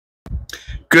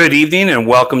Good evening and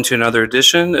welcome to another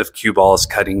edition of Cue Ball's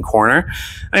Cutting Corner.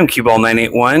 I'm Cue Ball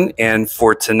 981, and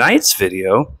for tonight's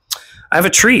video, I have a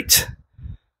treat.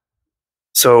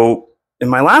 So in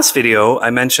my last video, I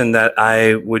mentioned that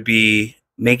I would be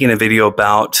making a video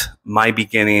about my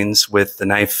beginnings with the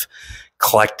knife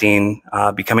collecting,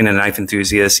 becoming a knife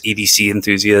enthusiast, EDC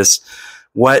enthusiast,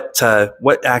 what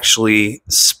actually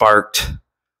sparked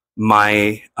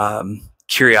my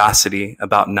curiosity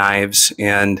about knives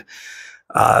and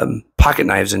pocket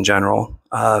knives in general.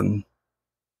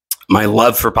 My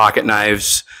love for pocket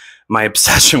knives, my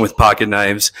obsession with pocket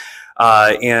knives,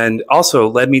 and also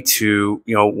led me to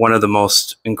one of the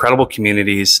most incredible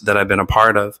communities that I've been a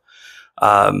part of.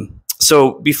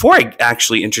 So before I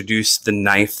actually introduce the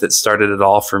knife that started it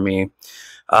all for me,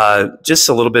 just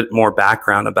a little bit more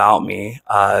background about me.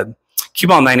 Cue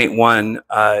Ball 981,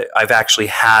 I've actually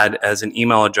had as an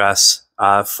email address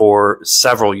for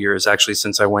several years, actually,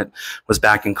 since I was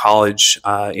back in college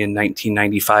in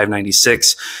 1995,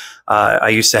 96. I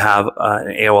used to have an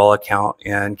AOL account,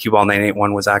 and Cue Ball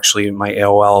 981 was actually my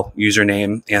AOL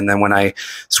username. And then when I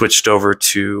switched over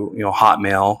to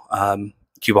Hotmail,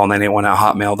 cueball981 at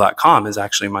hotmail.com is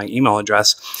actually my email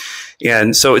address.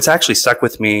 And so it's actually stuck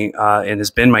with me and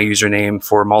has been my username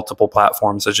for multiple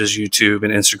platforms such as YouTube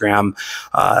and Instagram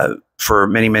for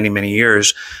many, many, many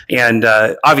years. And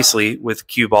obviously, with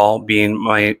Cue Ball being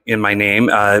in my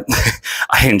name, I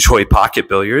enjoy pocket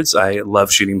billiards. I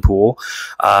love shooting pool.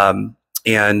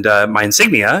 And my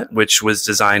insignia, which was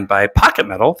designed by Pocket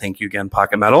Metal, thank you again,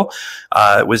 Pocket Metal,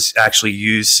 was actually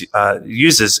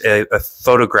uses a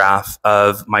photograph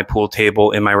of my pool table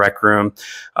in my rec room.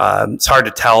 It's hard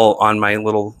to tell on my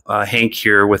little hank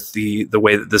here with the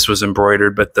way that this was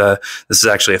embroidered, but this is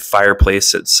actually a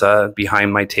fireplace that's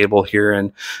behind my table here,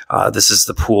 and this is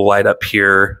the pool light up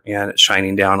here, and it's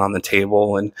shining down on the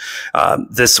table. And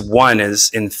this one is,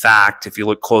 in fact, if you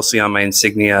look closely on my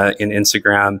insignia in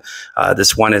Instagram,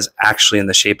 this one is actually in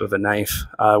the shape of a knife,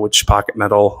 which Pocket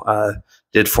Metal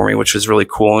did for me, which was really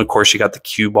cool. And of course, you got the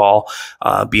cue ball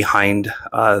behind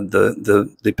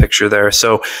the picture there.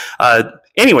 So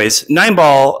anyways,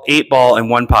 9-ball, 8-ball, and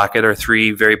 1-pocket are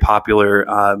three very popular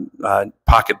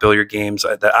pocket billiard games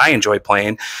that I enjoy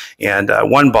playing. And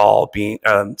 1-ball being,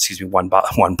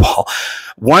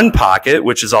 one pocket,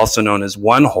 which is also known as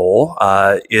 1-hole,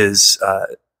 is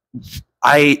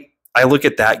I look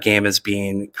at that game as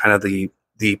being kind of the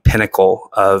pinnacle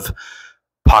of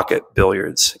pocket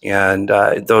billiards. And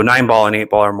though 9-ball and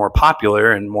 8-ball are more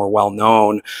popular and more well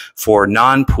known for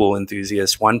non-pool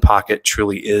enthusiasts, 1-pocket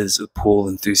truly is a pool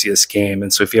enthusiast game.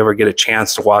 And so if you ever get a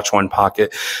chance to watch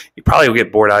 1-pocket, you probably will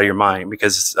get bored out of your mind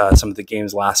because some of the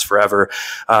games last forever.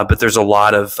 But there's a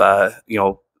lot of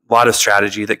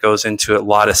strategy that goes into it, a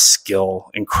lot of skill,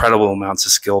 incredible amounts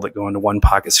of skill that go into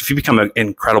 1-pocket. So if you become an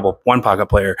incredible 1-pocket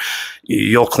player,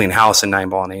 you'll clean house in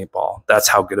 9-ball and 8-ball. That's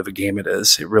how good of a game it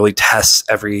is. It really tests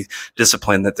every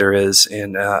discipline that there is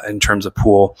in terms of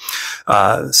pool.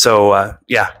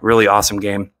 Yeah, really awesome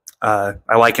game. I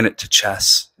liken it to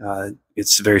chess.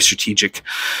 It's very strategic.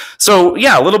 So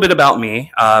yeah, a little bit about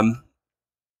me. And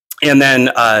then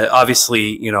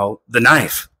obviously, the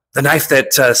knife. The knife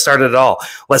that started it all.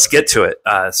 Let's get to it.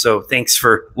 So thanks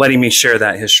for letting me share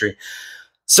that history.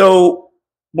 So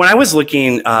when I was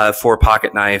looking for a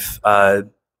pocket knife, I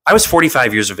was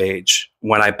 45 years of age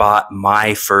when I bought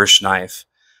my first knife.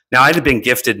 Now, I had been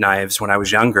gifted knives when I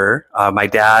was younger. My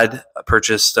dad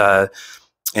purchased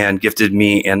and gifted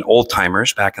me an Old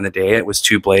Timers back in the day. It was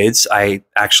 2 blades. I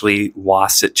actually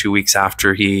lost it 2 weeks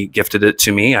after he gifted it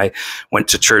to me. I went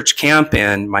to church camp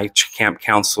and my camp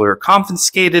counselor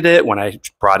confiscated it when I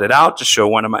brought it out to show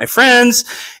one of my friends.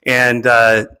 And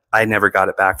I never got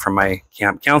it back from my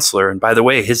camp counselor. And by the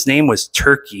way, his name was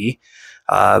Turkey.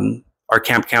 Our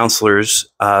camp counselors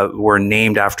were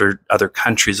named after other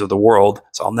countries of the world.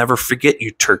 So I'll never forget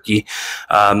you, Turkey.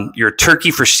 You're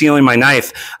Turkey for stealing my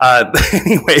knife.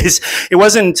 Anyways, it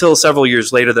wasn't until several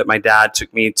years later that my dad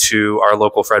took me to our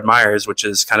local Fred Meyer's, which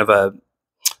is kind of a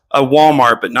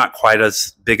Walmart, but not quite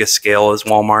as big a scale as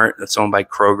Walmart. It's owned by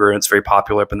Kroger, and it's very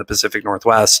popular up in the Pacific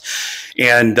Northwest.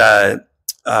 And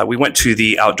we went to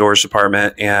the outdoors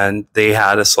department, and they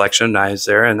had a selection of knives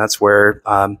there, and that's where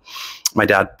my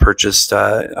dad purchased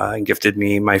and gifted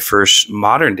me my first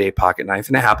modern day pocket knife,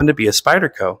 and it happened to be a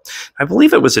Spyderco. I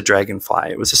believe it was a Dragonfly.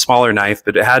 It was a smaller knife,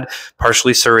 but it had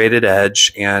partially serrated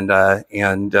edge, and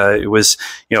it was,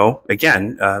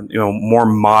 again, more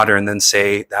modern than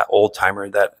say that old timer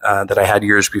that I had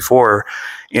years before,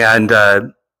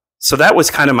 and So that was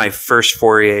kind of my first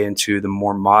foray into the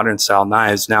more modern style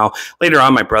knives. Now, later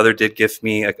on, my brother did gift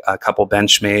me a couple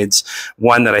Benchmades,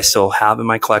 one that I still have in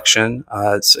my collection.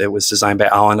 It was designed by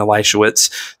Alan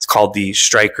Elishewitz. It's called the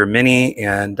Striker Mini,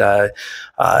 and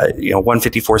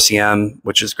 154 cm,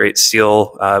 which is great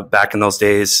steel. Back in those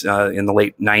days, in the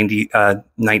late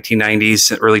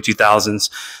 1990s, early 2000s,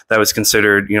 that was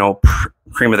considered,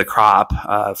 cream of the crop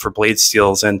for blade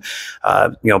steels, and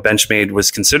Benchmade was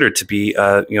considered to be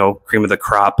cream of the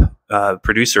crop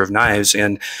producer of knives.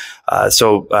 And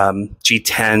so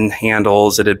G10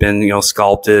 handles that had been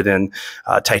sculpted, and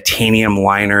titanium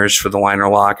liners for the liner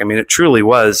lock. I mean, it truly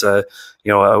was an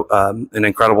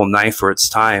incredible knife for its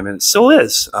time, and it still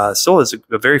is a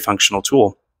very functional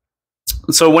tool.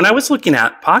 So when I was looking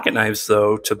at pocket knives,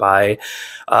 though, to buy,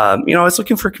 I was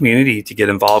looking for a community to get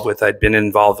involved with. I'd been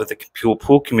involved with the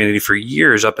pool community for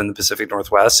years up in the Pacific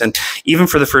Northwest. And even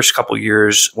for the first couple of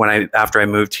years, after I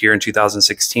moved here in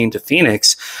 2016 to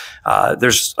Phoenix,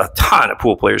 there's a ton of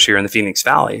pool players here in the Phoenix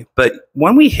Valley. But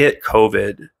when we hit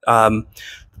COVID, the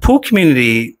pool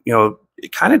community,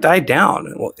 it kind of died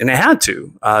down, and it had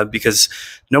to, because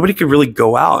nobody could really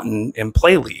go out and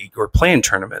play league or play in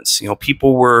tournaments.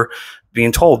 People were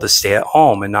being told to stay at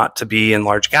home and not to be in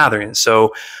large gatherings.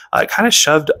 So it kind of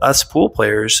shoved us pool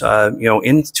players,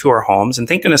 into our homes. And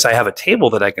thank goodness I have a table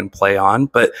that I can play on,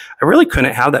 but I really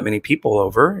couldn't have that many people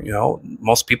over.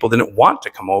 Most people didn't want to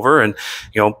come over and,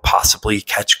 possibly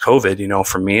catch COVID,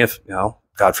 for me, if,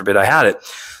 God forbid I had it.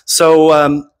 So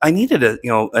I needed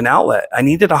an outlet. I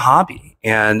needed a hobby.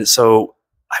 And so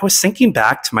I was thinking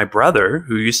back to my brother,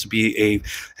 who used to be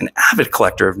an avid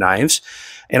collector of knives.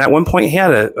 And at one point, he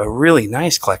had a really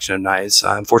nice collection of knives.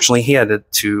 Unfortunately, he had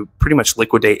to pretty much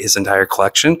liquidate his entire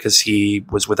collection because he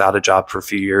was without a job for a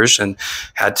few years and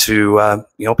had to,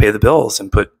 pay the bills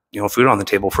and put, food on the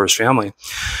table for his family.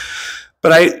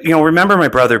 But I, remember my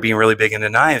brother being really big into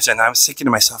knives, and I was thinking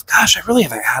to myself, gosh, I really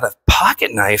haven't had a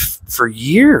pocket knife for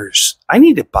years. I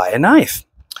need to buy a knife.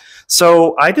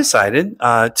 So I decided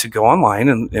to go online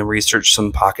and research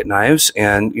some pocket knives,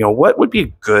 and, what would be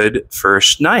a good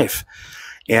first knife?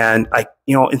 And I,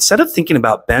 instead of thinking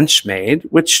about Benchmade,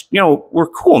 which, were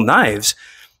cool knives,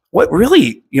 what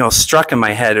really, stuck in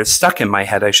my head, I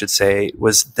should say,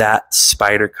 was that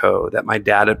Spyderco that my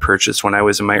dad had purchased when I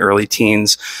was in my early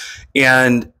teens.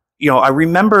 And, I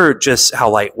remember just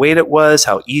how lightweight it was,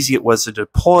 how easy it was to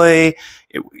deploy.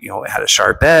 It had a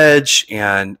sharp edge,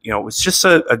 and, it was just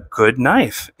a good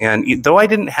knife. And though I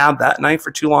didn't have that knife for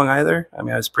too long either, I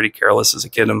mean, I was pretty careless as a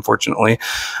kid, unfortunately,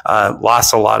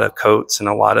 lost a lot of coats and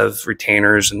a lot of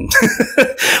retainers, and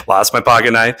lost my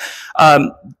pocket knife.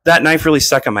 That knife really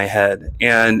stuck in my head.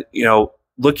 And,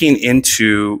 looking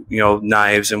into,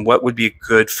 knives and what would be a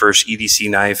good first EDC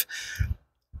knife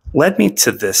led me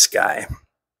to this guy.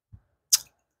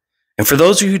 And for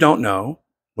those of you who don't know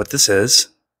what this is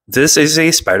a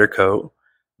Spyderco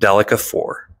Delica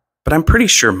 4, but I'm pretty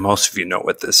sure most of you know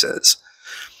what this is.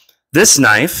 This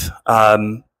knife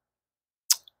came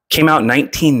out in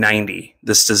 1990,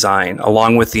 this design,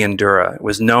 along with the Endura. It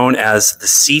was known as the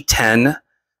C10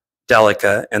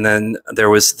 Delica, and then there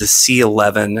was the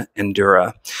C11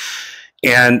 Endura.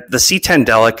 And the C10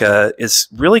 Delica is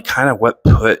really kind of what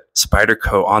put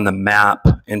Spyderco on the map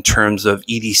in terms of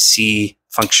EDC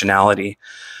functionality.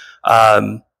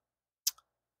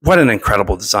 What an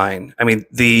incredible design. I mean,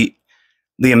 the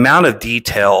amount of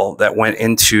detail that went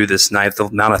into this knife, the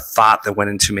amount of thought that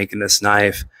went into making this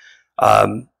knife,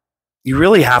 you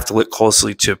really have to look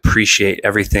closely to appreciate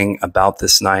everything about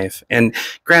this knife. And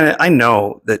granted, I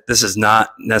know that this is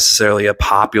not necessarily a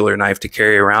popular knife to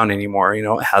carry around anymore.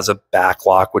 It has a back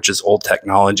lock, which is old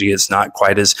technology. It's not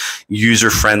quite as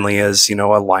user-friendly as, a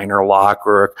liner lock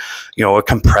or, a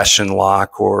compression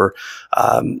lock or,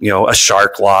 a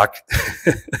shark lock.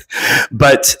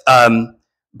 But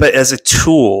as a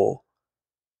tool,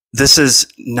 this is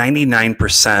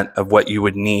 99% of what you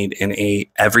would need in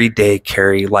a everyday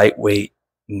carry lightweight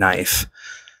knife.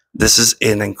 This is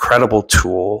an incredible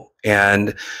tool.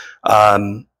 And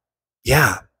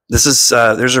this is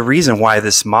there's a reason why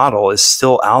this model is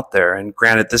still out there. And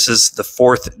granted, this is the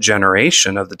 4th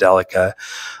generation of the Delica.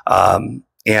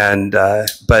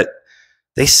 But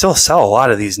they still sell a lot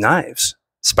of these knives.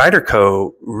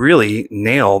 Spyderco really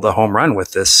nailed the home run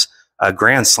with this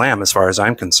grand slam as far as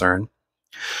I'm concerned.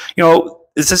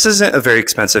 This isn't a very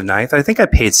expensive knife. I think I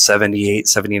paid $78,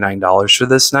 $79 for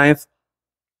this knife.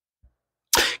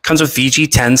 Comes with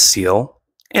VG10 steel.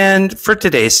 And for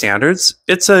today's standards,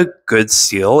 it's a good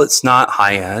steel. It's not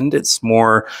high end. It's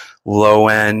more low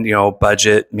end,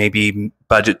 budget, maybe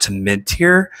budget to mid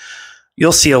tier.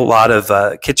 You'll see a lot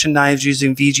of kitchen knives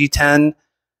using VG10.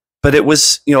 but it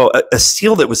was, you know, a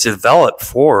steel that was developed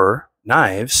for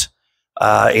knives,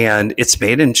 and it's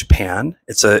made in Japan.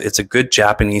 It's a good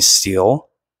Japanese steel.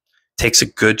 Takes a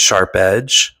good sharp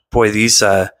edge. Boy, these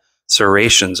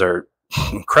serrations are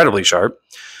incredibly sharp.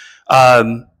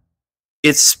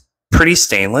 It's pretty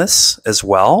stainless as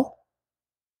well.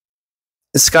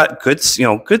 It's got good, you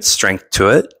know, good strength to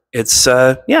it. It's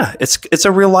yeah, it's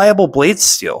a reliable blade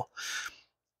steel.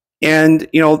 And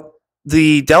you know,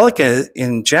 the Delica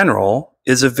in general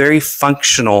is a very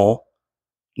functional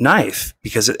knife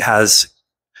because it has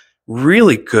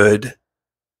really good,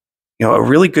 you know, a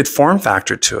really good form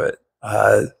factor to it.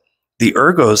 The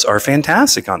ergos are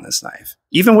fantastic on this knife.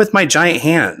 Even with my giant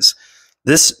hands,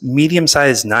 this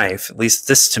medium-sized knife, at least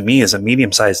this to me is a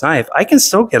medium-sized knife, I can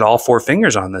still get all 4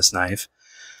 fingers on this knife.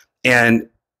 And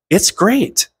it's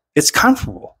great. It's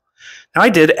comfortable. Now, I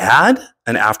did add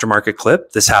an aftermarket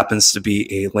clip. This happens to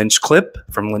be a Lynch clip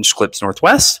from Lynch Clips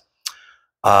Northwest.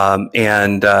 Yeah,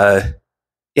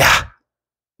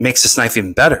 makes this knife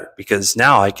even better because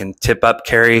now I can tip up,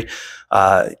 carry,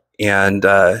 and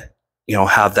you know,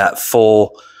 have that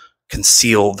full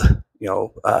concealed, you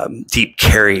know, deep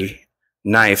carry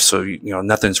knife. So, you know,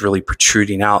 nothing's really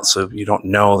protruding out. So you don't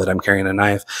know that I'm carrying a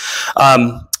knife.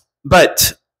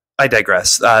 But I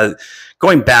digress.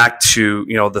 Going back to,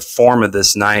 you know, the form of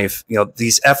this knife, you know,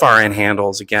 these FRN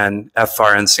handles, again,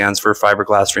 FRN stands for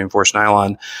fiberglass reinforced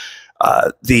nylon.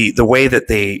 The way that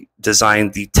they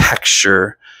designed the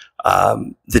texture,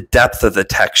 the depth of the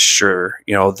texture,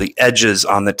 you know, the edges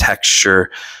on the texture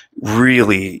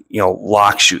really, you know,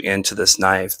 locks you into this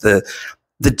knife. The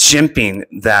jimping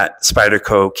that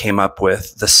Spyderco came up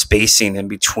with, the spacing in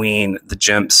between the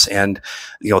jimps and,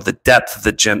 you know, the depth of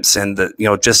the jimps and the, you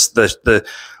know, just the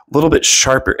little bit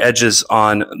sharper edges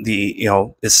on the, you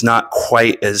know, it's not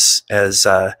quite as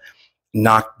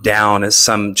knocked down as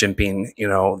some jimping, you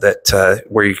know, that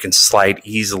where you can slide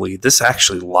easily. This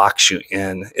actually locks you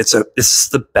in. This is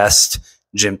the best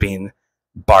jimping,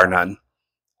 bar none.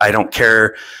 I don't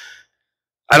care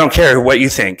what you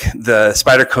think. The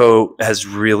Spyderco has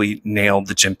really nailed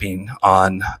the jimping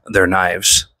on their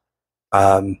knives.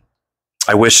 I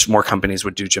wish more companies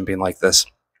would do jimping like this.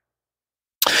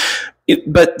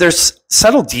 But there's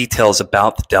subtle details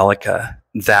about the Delica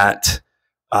that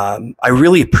I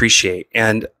really appreciate.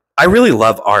 And I really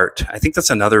love art. I think that's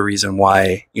another reason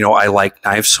why, you know, I like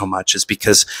knives so much, is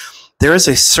because there is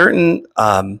a certain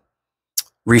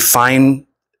refinement,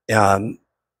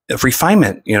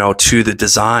 you know, to the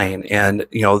design and,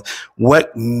 you know,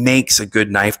 what makes a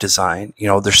good knife design. You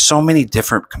know, there's so many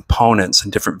different components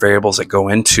and different variables that go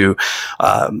into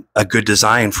a good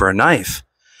design for a knife.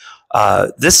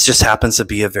 This just happens to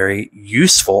be a very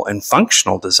useful and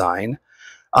functional design,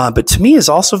 but to me is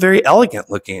also very elegant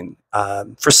looking.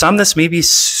 For some, this may be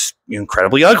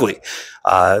incredibly ugly.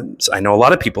 So I know a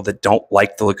lot of people that don't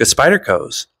like the look of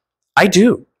Spydercos. I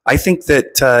do. I think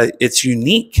that it's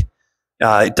unique.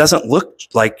 It doesn't look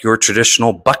like your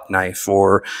traditional buck knife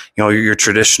or, you know, your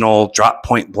traditional drop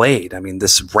point blade. I mean,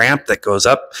 this ramp that goes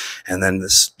up and then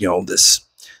this, you know, this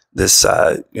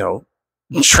you know,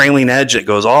 trailing edge that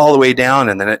goes all the way down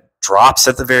and then it drops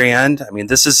at the very end. I mean,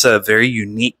 this is a very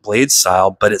unique blade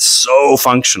style, but it's so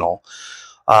functional.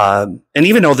 And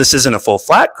even though this isn't a full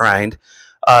flat grind,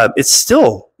 it's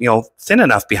still, you know, thin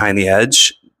enough behind the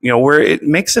edge, you know, where it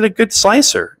makes it a good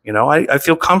slicer. You know, I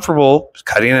feel comfortable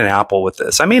cutting an apple with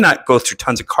this. I may not go through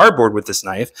tons of cardboard with this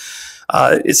knife.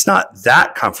 It's not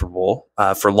that comfortable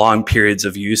for long periods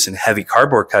of use and heavy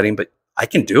cardboard cutting, but I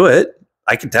can do it.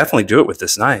 I can definitely do it with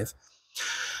this knife.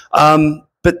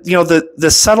 But you know, the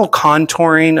subtle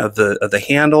contouring of the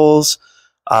handles,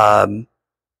 you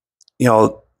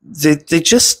know,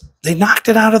 they knocked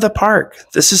it out of the park.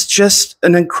 This is just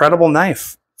an incredible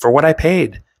knife for what I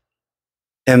paid.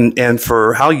 And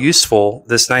for how useful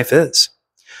this knife is.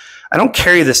 I don't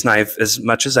carry this knife as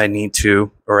much as I need to,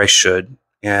 or I should.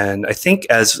 And I think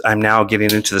as I'm now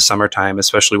getting into the summertime,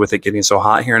 especially with it getting so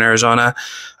hot here in Arizona,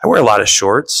 I wear a lot of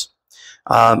shorts.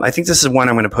 I think this is one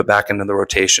I'm going to put back into the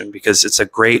rotation because it's a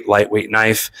great lightweight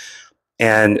knife.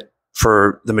 And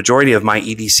for the majority of my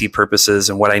EDC purposes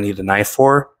and what I need a knife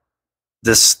for,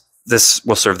 this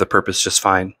will serve the purpose just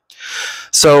fine.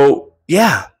 So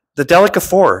yeah, the Delica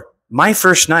 4. My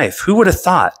first knife. Who would have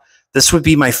thought this would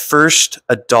be my first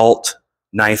adult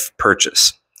knife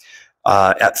purchase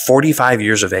at 45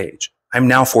 years of age? I'm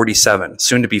now 47,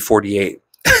 soon to be 48.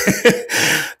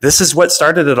 This is what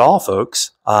started it all,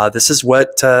 folks. This is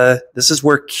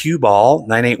where Cue Ball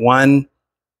 981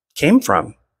 came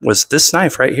from, was this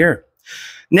knife right here.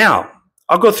 Now,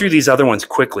 I'll go through these other ones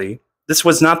quickly. This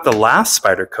was not the last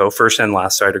Spyderco, first and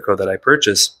last Spyderco that I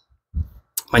purchased.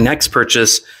 My next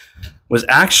purchase was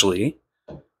actually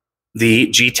the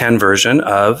G10 version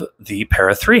of the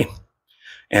Para 3.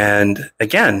 And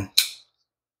again,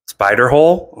 spider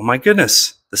hole, oh my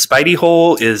goodness. The Spidey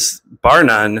hole is, bar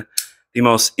none, the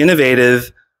most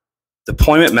innovative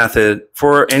deployment method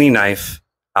for any knife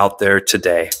out there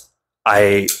today.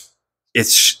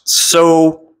 It's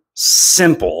so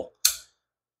simple,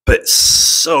 but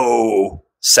so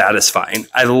satisfying.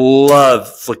 I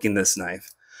love flicking this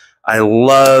knife.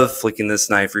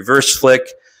 Reverse flick.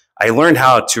 I learned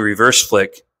how to reverse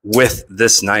flick with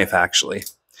this knife, actually.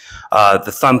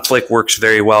 The thumb flick works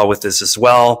very well with this as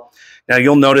well. Now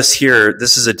you'll notice here,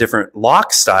 this is a different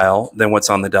lock style than what's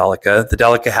on the Delica. The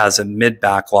Delica has a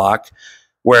mid-back lock,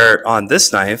 where on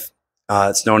this knife,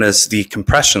 it's known as the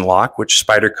compression lock, which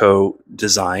Spyderco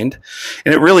designed.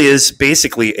 And it really is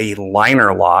basically a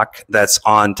liner lock that's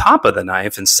on top of the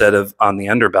knife instead of on the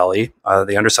underbelly,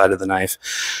 the underside of the knife.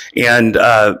 And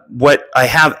what I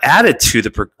have added to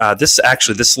the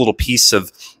this little piece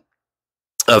of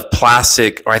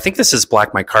plastic, or I think this is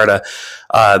black micarta.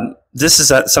 This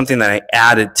is something that I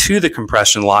added to the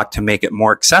compression lock to make it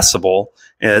more accessible.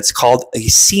 And it's called a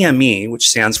CME, which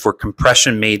stands for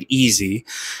Compression Made Easy.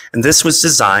 And this was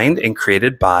designed and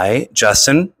created by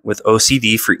Justin with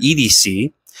OCD for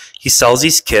EDC. He sells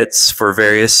these kits for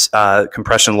various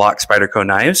compression lock Spyderco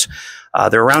knives.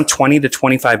 They're around $20 to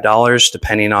 $25,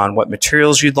 depending on what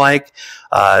materials you'd like.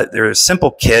 They're a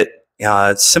simple kit.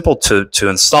 It's simple to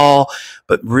install,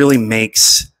 but really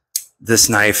makes this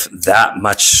knife that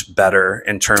much better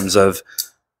in terms of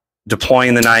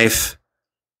deploying the knife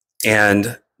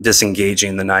and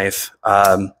disengaging the knife.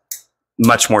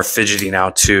 Much more fidgety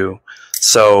now too.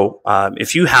 So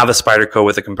if you have a Spyderco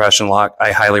with a compression lock,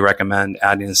 I highly recommend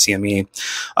adding a CME.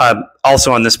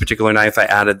 Also on this particular knife, I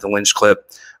added the Lynch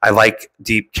clip. I like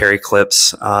deep carry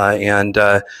clips.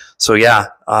 So yeah,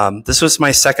 this was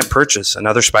my second purchase,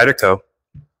 another Spyderco.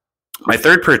 My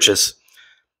third purchase,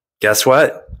 guess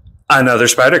what? Another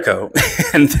Spyderco.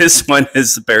 And this one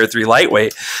is the Para 3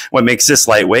 lightweight. What makes this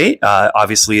lightweight?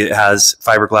 Obviously, it has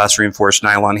fiberglass reinforced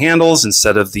nylon handles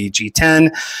instead of the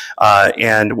G10.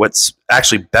 And what's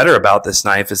actually better about this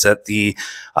knife is that the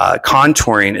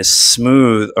contouring is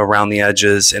smooth around the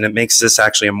edges, and it makes this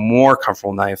actually a more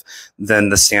comfortable knife than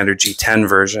the standard G10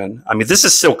 version. I mean, this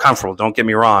is still comfortable, don't get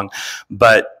me wrong,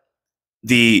 but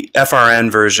the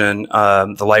FRN version,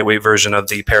 the lightweight version of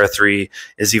the Para 3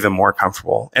 is even more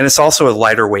comfortable. And it's also a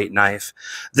lighter weight knife.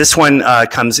 This one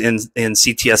comes in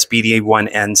CTS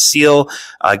BD1N steel.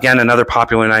 Again, another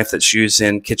popular knife that's used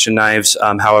in kitchen knives.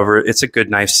 However, it's a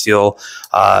good knife steel.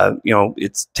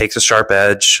 It takes a sharp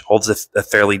edge, holds a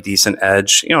fairly decent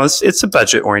edge. It's a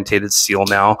budget oriented steel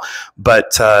now,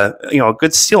 but a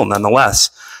good steel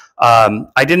nonetheless.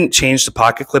 I didn't change the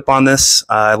pocket clip on this.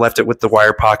 I left it with the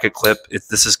wire pocket clip.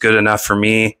 This is good enough for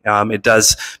me. It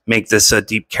does make this a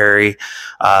deep carry,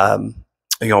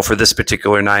 for this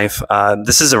particular knife.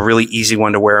 This is a really easy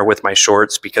one to wear with my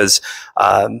shorts because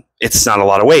it's not a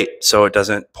lot of weight, so it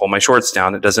doesn't pull my shorts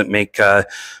down. It doesn't make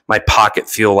my pocket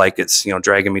feel like it's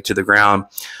dragging me to the ground.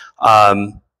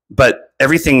 But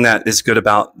everything that is good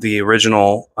about the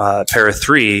original Para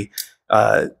 3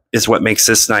 is what makes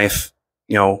this knife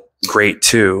great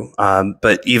too,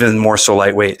 but even more so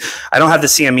lightweight. I don't have the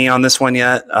CME on this one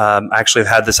yet. Actually,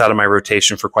 I've had this out of my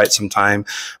rotation for quite some time,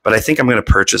 but I think I'm going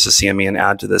to purchase a CME and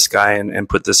add to this guy and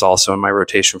put this also in my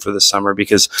rotation for this summer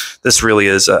because this really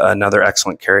is another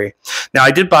excellent carry. Now,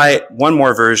 I did buy one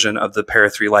more version of the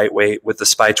Para 3 lightweight with the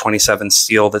Spy 27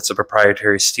 steel. That's a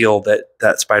proprietary steel that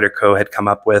Spyderco had come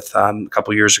up with a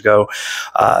couple years ago.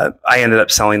 I ended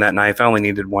up selling that knife. I only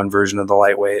needed one version of the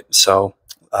lightweight, so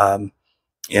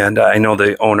and I know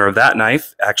the owner of that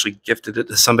knife actually gifted it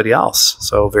to somebody else.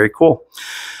 So very cool.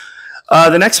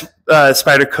 The next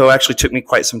Spyderco actually took me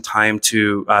quite some time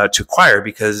to acquire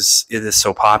because it is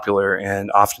so popular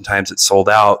and oftentimes it's sold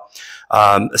out,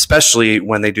 especially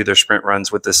when they do their sprint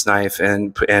runs with this knife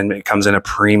and it comes in a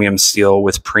premium steel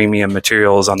with premium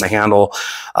materials on the handle.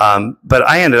 But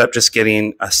I ended up just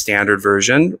getting a standard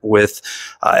version with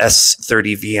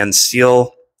S30VN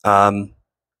steel.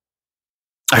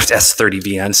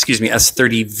 S30VN, excuse me,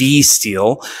 S30V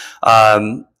steel.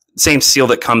 Same steel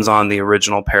that comes on the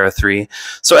original Para 3.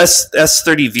 So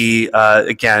S30V,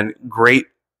 again, great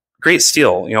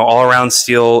steel, all around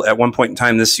steel. At one point in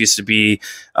time, this used to be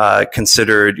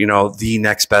considered, the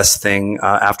next best thing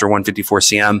after 154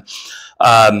 CM.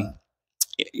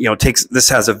 This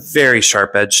has a very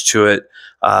sharp edge to it.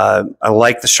 I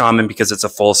like the Shaman because it's a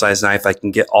full size knife. I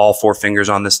can get all 4 fingers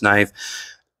on this knife.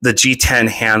 The G10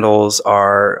 handles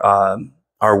are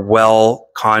are well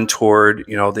contoured,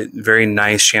 you know, very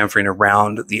nice chamfering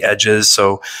around the edges.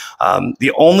 So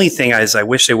the only thing is I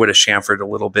wish they would have chamfered a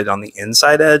little bit on the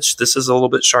inside edge. This is a little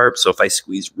bit sharp, so if I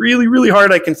squeeze really, really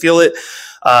hard, I can feel it.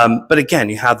 But again,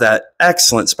 you have that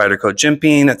excellent Spyderco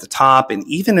jimping at the top, and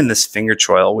even in this finger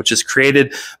choil, which is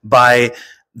created by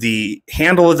the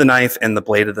handle of the knife and the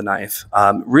blade of the knife,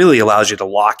 really allows you to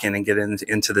lock in and get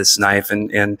into this knife.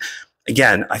 And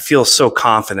again, I feel so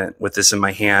confident with this in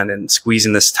my hand and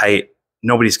squeezing this tight.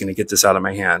 Nobody's going to get this out of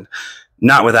my hand,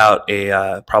 not without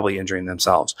probably injuring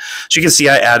themselves. So you can see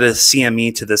I added a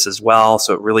CME to this as well.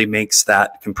 So it really makes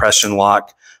that compression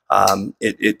lock.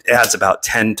 It adds about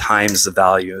 10 times the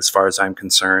value as far as I'm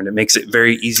concerned. It makes it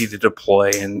very easy to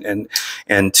deploy and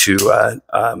to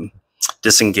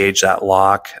disengage that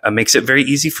lock. Makes it very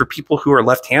easy for people who are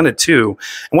left-handed too.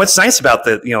 And what's nice about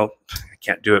the, you know,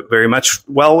 can't do it very much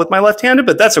well with my left-handed,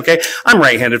 but that's okay. I'm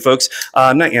right-handed, folks.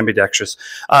 I'm not ambidextrous.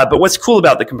 But what's cool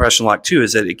about the compression lock too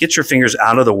is that it gets your fingers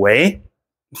out of the way.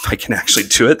 If I can actually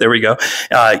do it, there we go.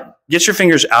 Get your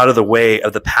fingers out of the way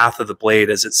of the path of the blade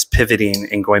as it's pivoting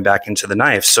and going back into the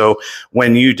knife. So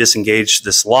when you disengage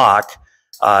this lock,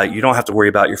 you don't have to worry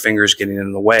about your fingers getting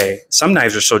in the way. Some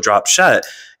knives are so drop shut,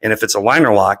 and if it's a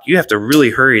liner lock, you have to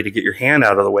really hurry to get your hand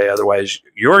out of the way. Otherwise,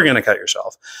 you're going to cut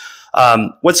yourself.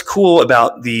 What's cool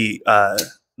about the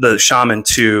Shaman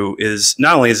 2 is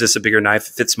not only is this a bigger knife,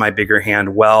 it fits my bigger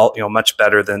hand well, you know, much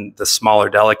better than the smaller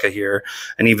Delica here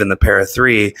and even the Para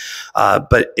 3,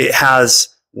 but it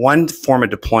has one form of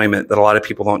deployment that a lot of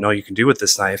people don't know you can do with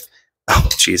this knife. Oh,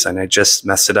 geez, and I just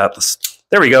messed it up.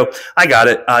 There we go. I got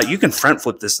it. You can front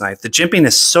flip this knife. The jimping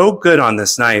is so good on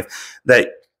this knife that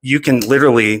you can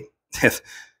literally,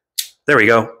 there we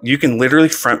go. You can literally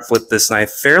front flip this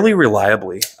knife fairly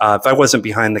reliably. If I wasn't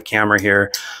behind the camera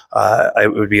here,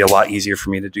 it would be a lot easier for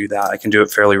me to do that. I can do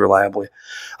it fairly reliably.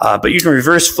 But you can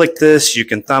reverse flick this. You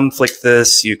can thumb flick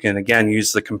this. You can, again,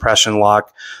 use the compression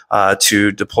lock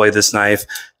to deploy this knife.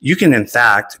 You can, in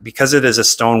fact, because it is a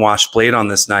stonewash blade on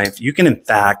this knife, you can, in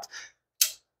fact,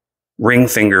 ring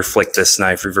finger flick this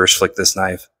knife, reverse flick this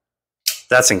knife.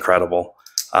 That's incredible.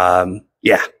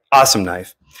 Yeah, awesome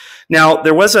knife. Now,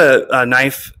 there was a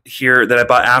knife here that I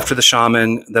bought after the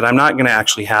Shaman that I'm not going to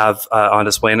actually have on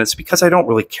display, and it's because I don't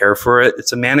really care for it.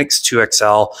 It's a Manix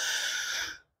 2XL.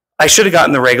 I should have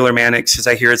gotten the regular Manix because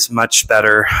I hear it's much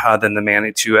better than the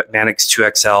Manix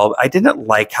 2XL. I didn't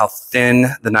like how thin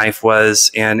the knife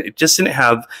was, and it just didn't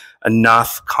have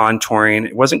enough contouring.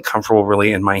 It wasn't comfortable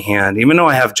really in my hand. Even though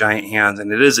I have giant hands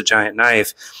and it is a giant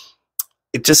knife,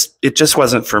 it just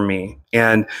wasn't for me.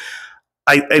 And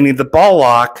I mean, the ball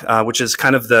lock, which is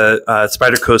kind of the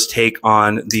Spyderco's take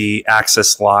on the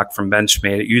Axis lock from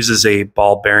Benchmade, it uses a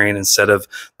ball bearing instead of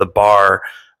the bar.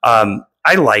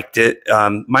 I liked it.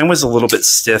 Mine was a little bit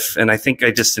stiff, and I think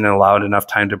I just didn't allow it enough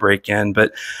time to break in.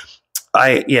 But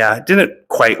I didn't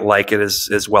quite like it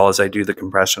as well as I do the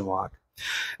compression lock.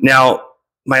 Now,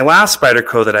 my last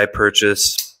Spyderco that I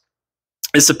purchased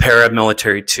is the Para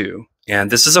Military 2.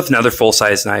 And this is another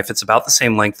full-size knife. It's about the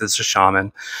same length as the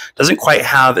Shaman. Doesn't quite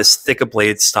have as thick a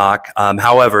blade stock.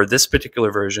 However, this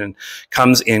particular version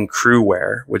comes in crew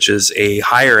wear, which is a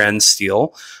higher-end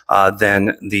steel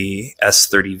than the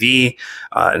S30V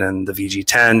and then the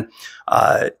VG10.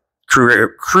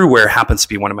 Crew wear happens to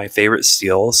be one of my favorite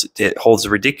steels. It holds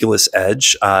a ridiculous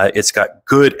edge. It's got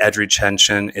good edge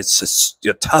retention. It's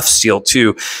a tough steel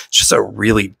too. It's just a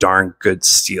really darn good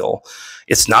steel.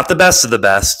 It's not the best of the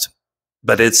best,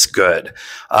 but it's good.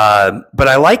 But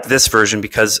I like this version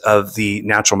because of the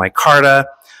natural micarta.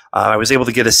 I was able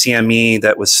to get a CME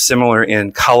that was similar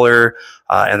in color,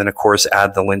 and then of course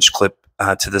add the lynch clip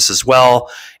to this as well.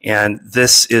 And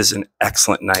this is an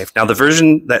excellent knife. Now the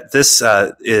version that this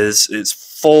is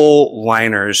full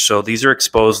liners. So these are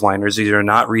exposed liners. These are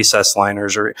not recessed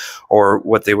liners or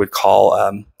what they would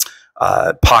call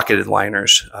pocketed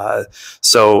liners.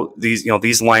 So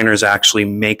these liners actually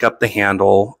make up the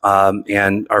handle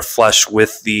and are flush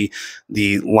with the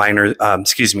liner,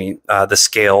 the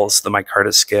scales, the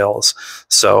micarta scales.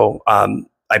 So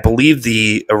I believe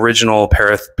the original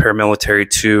Paramilitary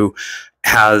 2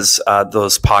 has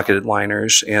those pocketed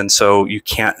liners, and so you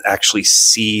can't actually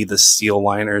see the steel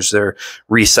liners. They're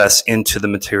recessed into the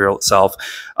material itself.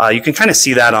 You can kind of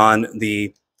see that on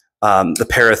the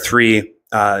Para 3.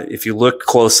 If you look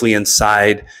closely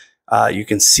inside, you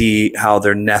can see how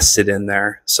they're nested in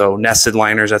there. So nested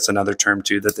liners, that's another term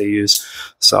too that they use.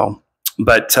 So,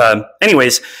 but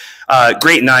anyways,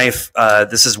 great knife.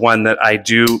 This is one that I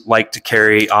do like to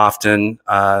carry often.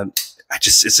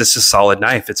 It's just a solid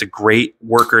knife. It's a great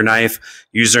worker knife,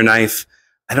 user knife.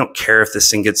 I don't care if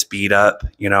this thing gets beat up,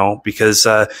 because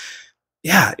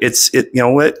yeah, it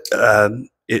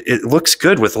looks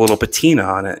good with a little patina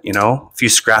on it. A few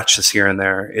scratches here and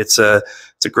there. It's a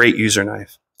great user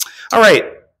knife. All right,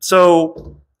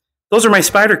 so those are my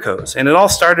Spydercos, and it all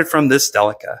started from this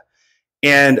Delica.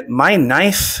 And my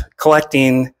knife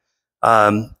collecting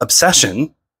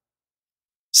obsession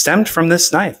stemmed from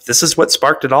this knife. This is what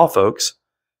sparked it all, folks.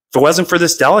 If it wasn't for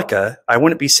this Delica, I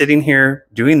wouldn't be sitting here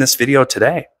doing this video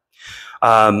today.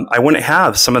 I wouldn't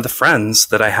have some of the friends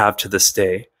that I have to this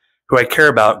day who I care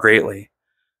about greatly.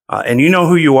 And you know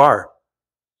who you are.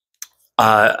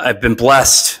 I've been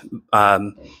blessed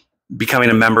becoming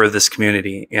a member of this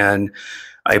community, and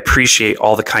I appreciate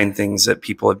all the kind things that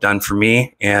people have done for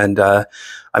me, and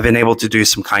I've been able to do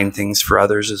some kind things for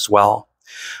others as well.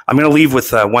 I'm going to leave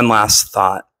with one last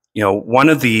thought. One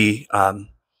of the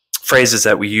phrases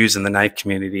that we use in the knife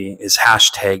community is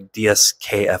hashtag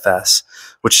DSKFS,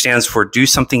 which stands for do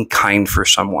something kind for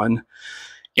someone.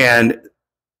 And,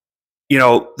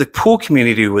 the pool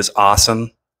community was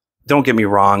awesome. Don't get me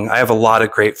wrong. I have a lot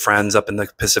of great friends up in the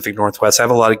Pacific Northwest. I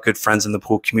have a lot of good friends in the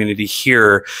pool community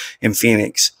here in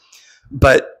Phoenix.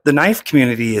 But the knife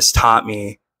community has taught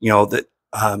me, that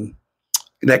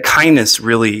that kindness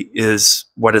really is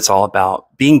what it's all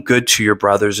about. Being good to your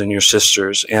brothers and your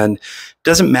sisters. And it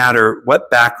doesn't matter what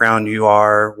background you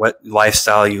are, what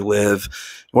lifestyle you live,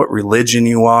 what religion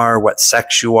you are, what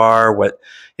sex you are,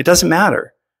 it doesn't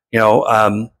matter.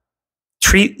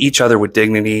 Treat each other with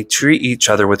dignity, treat each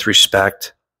other with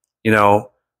respect,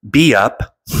 be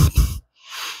up.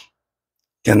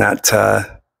 And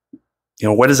that,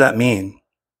 what does that mean?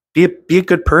 Be a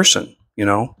good person,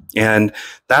 and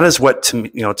that is what to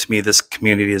me, this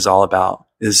community is all about,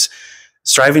 is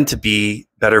striving to be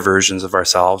better versions of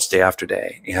ourselves day after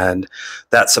day. And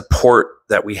that support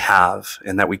that we have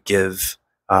and that we give,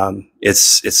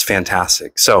 it's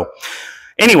fantastic. So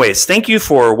anyways, thank you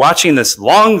for watching this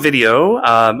long video.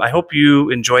 I hope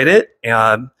you enjoyed it.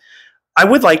 I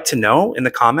would like to know in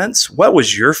the comments, what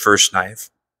was your first knife?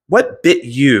 What bit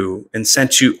you and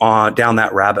sent you on down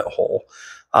that rabbit hole?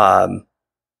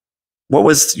 What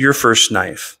was your first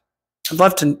knife? I'd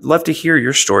love to hear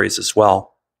your stories as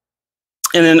well.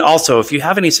 And then also, if you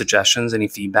have any suggestions, any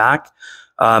feedback,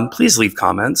 please leave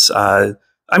comments.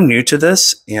 I'm new to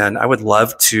this, and I would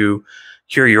love to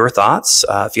hear your thoughts.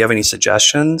 If you have any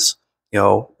suggestions,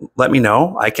 let me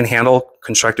know. I can handle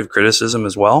constructive criticism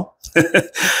as well.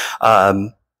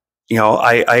 I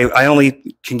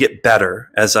only can get better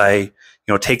as I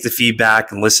take the feedback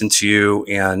and listen to you.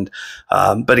 And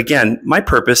but again, my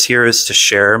purpose here is to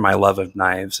share my love of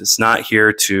knives. It's not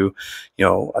here to,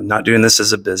 I'm not doing this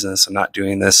as a business. I'm not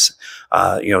doing this,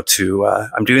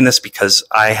 I'm doing this because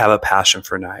I have a passion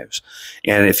for knives.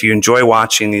 And if you enjoy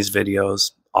watching these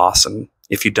videos, awesome.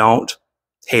 If you don't,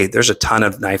 hey, there's a ton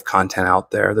of knife content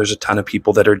out there. There's a ton of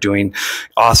people that are doing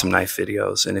awesome knife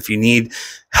videos. And if you need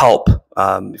help,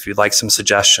 if you'd like some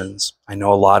suggestions, I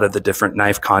know a lot of the different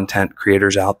knife content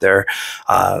creators out there.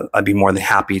 I'd be more than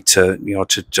happy to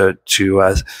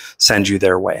send you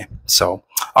their way. So,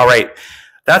 all right,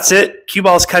 that's it. Cue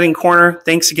Ball's Cutting Corner.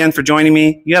 Thanks again for joining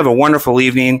me. You have a wonderful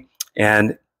evening,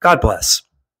 and God bless.